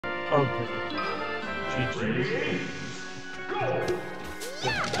Okay. GG.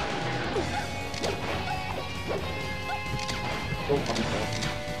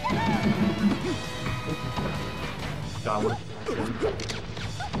 Got one.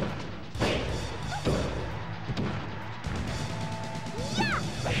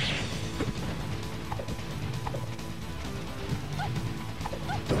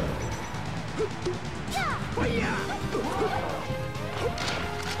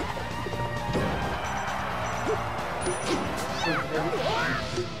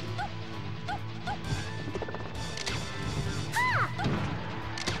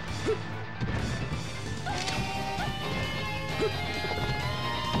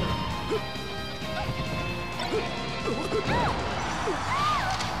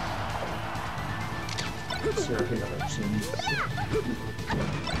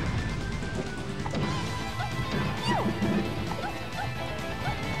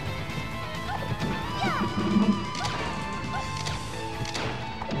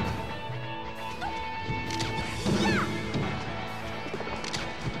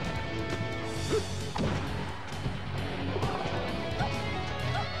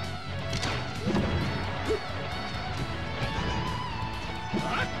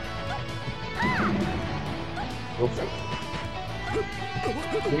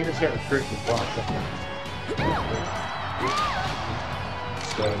 We need to start restricting blocks.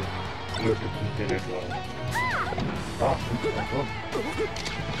 So, look at the finish line.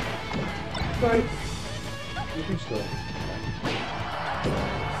 Right. You can still.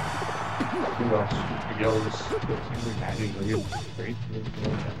 Who else? Yellows. Great.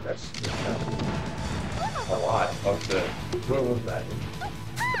 That's a lot of the. What was that?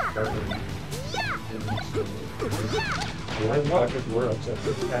 Why not? Because we're upset.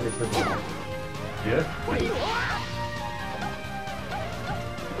 It's kind of pretty. Yeah?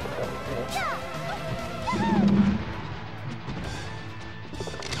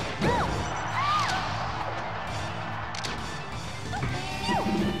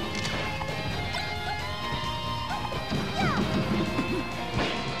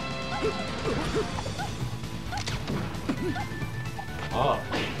 Ah.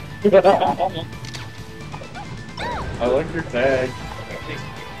 I like your tag.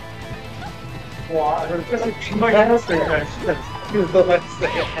 Why? My ass there. You're gonna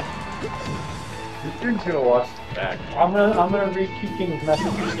watch the back. I'm gonna read King's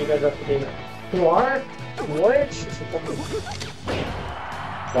message so you guys have to do it. What? What?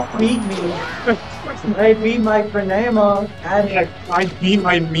 Feed me. I beat my Pranema. I beat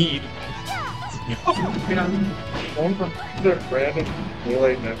my meat. One from the random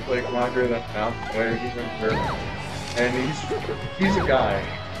melee Netflix monitor that found where he's in Europe. And he's a guy.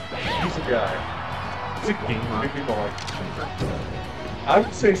 He's a guy. It's a game, right? People like. I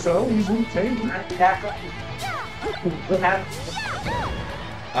would say so. He's entertaining. I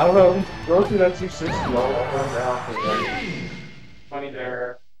don't know. Go through that 260 all around now. Funny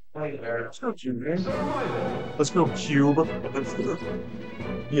there. Funny there. Let's go cube. Let's go cube.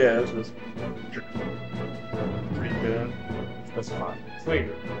 Yeah, this was Pretty good. That's fine. Sweet.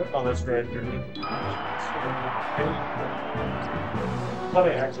 Oh, that's great. Let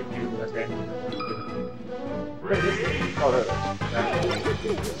me actually do this game. Oh, there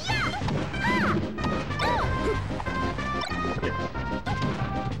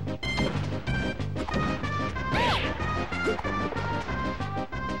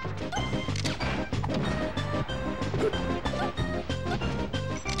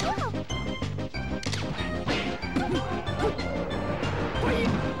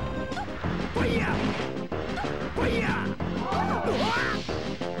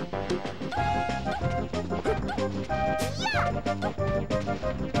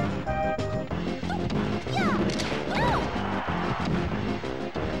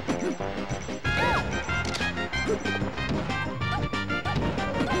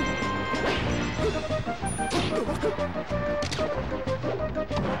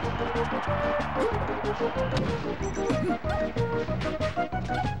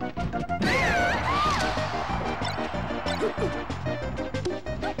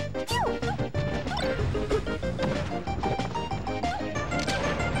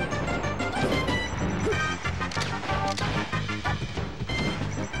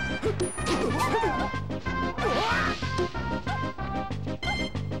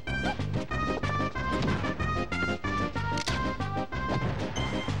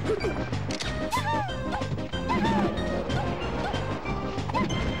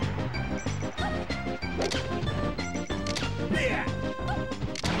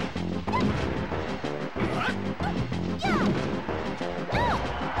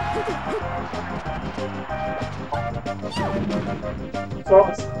So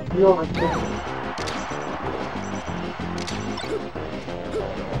it's real ridiculous.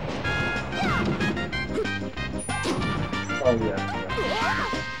 Oh yeah.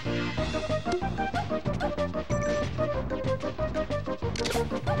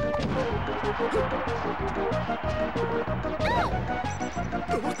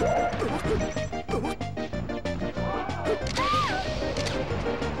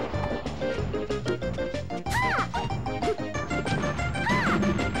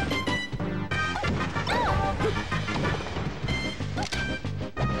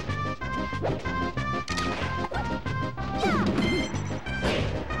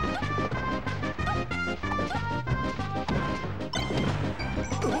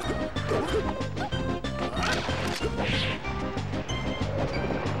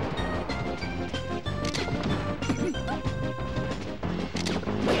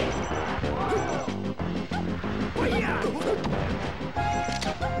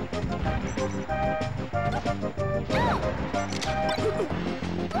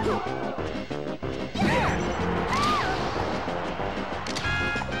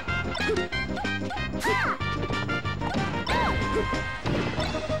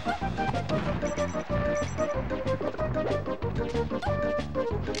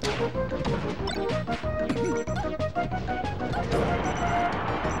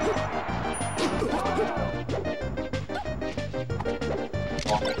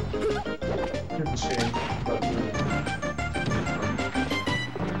 Good shame, but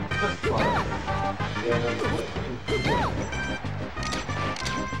that's fine.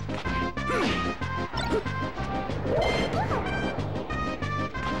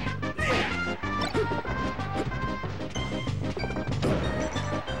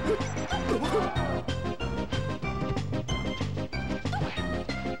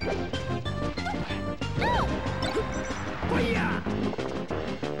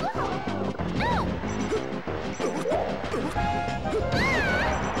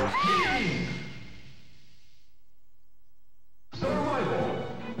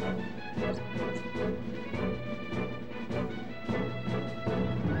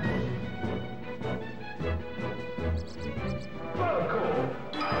 Falco.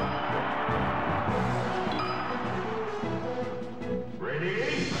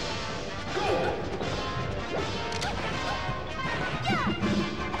 Ready? Go!